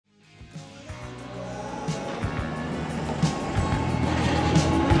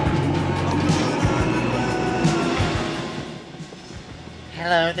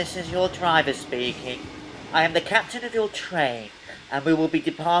Hello, this is your driver speaking. I am the captain of your train, and we will be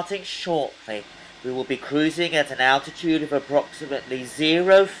departing shortly. We will be cruising at an altitude of approximately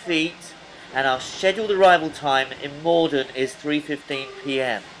 0 feet, and our scheduled arrival time in Morden is 3:15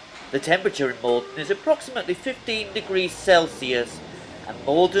 p.m. The temperature in Morden is approximately 15 degrees Celsius, and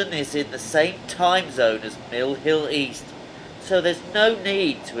Morden is in the same time zone as Mill Hill East, so there's no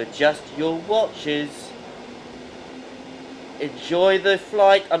need to adjust your watches. Enjoy the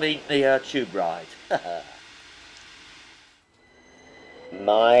flight, the tube ride.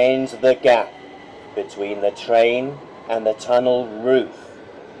 Mind the gap between the train and the tunnel roof.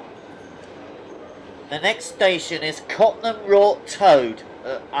 The next station is Rottenham Taught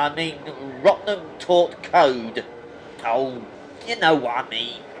Code. Oh, you know what I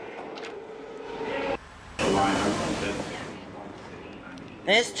mean.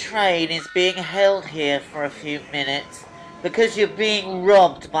 This train is being held here for a few minutes because you're being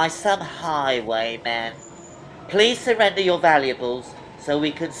robbed by some highwaymen. Please surrender your valuables so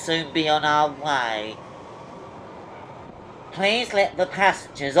we can soon be on our way. Please let the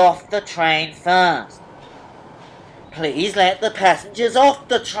passengers off the train first. Please let the passengers off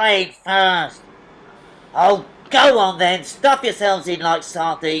the train first. Oh, go on then, stuff yourselves in like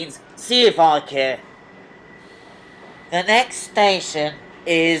sardines, see if I care. The next station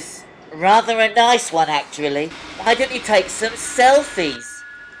is rather a nice one actually. Why don't you take some selfies?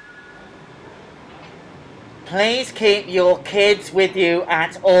 Please keep your kids with you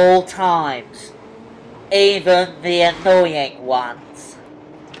at all times, even the annoying ones.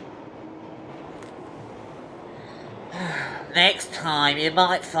 Next time you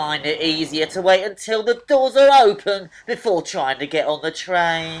might find it easier to wait until the doors are open before trying to get on the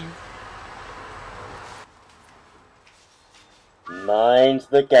train. Mind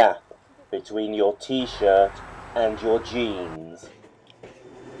the gap between your t-shirt and your jeans.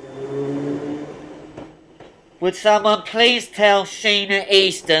 Would someone please tell Sheena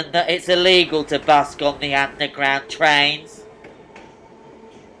Easton that it's illegal to busk on the underground trains?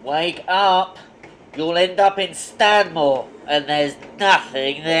 Wake up! You'll end up in Stanmore, and there's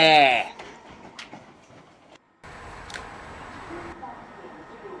nothing there.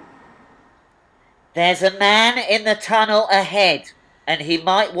 There's a man in the tunnel ahead, and he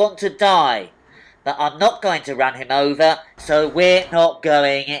might want to die, but I'm not going to run him over, so we're not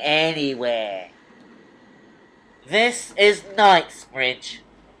going anywhere. This is Knightsbridge.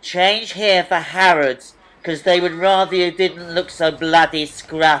 Change here for Harrods, 'cause they would rather you didn't look so bloody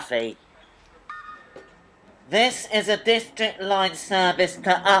scruffy. This is a District Line service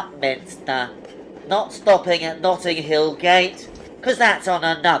to Upminster, not stopping at Notting Hill Gate, 'cause that's on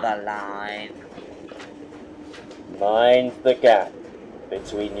another line. Mind the gap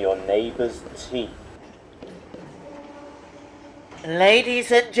between your neighbour's teeth.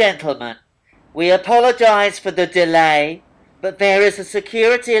 Ladies and gentlemen, we apologise for the delay, but there is a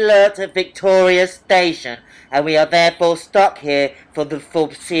security alert at Victoria Station, and we are therefore stuck here for the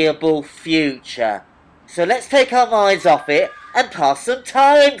foreseeable future. So let's take our minds off it and pass some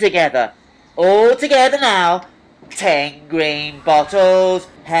time together. All together now. 10 green bottles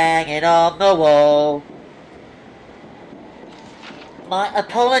hanging on the wall. My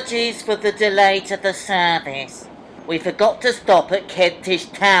apologies for the delay to the service. We forgot to stop at Kentish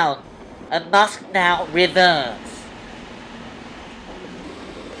Town and must now reverse.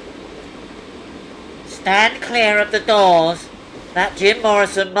 Stand clear of the doors. That Jim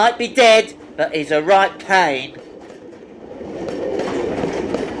Morrison might be dead, but he's a right pain.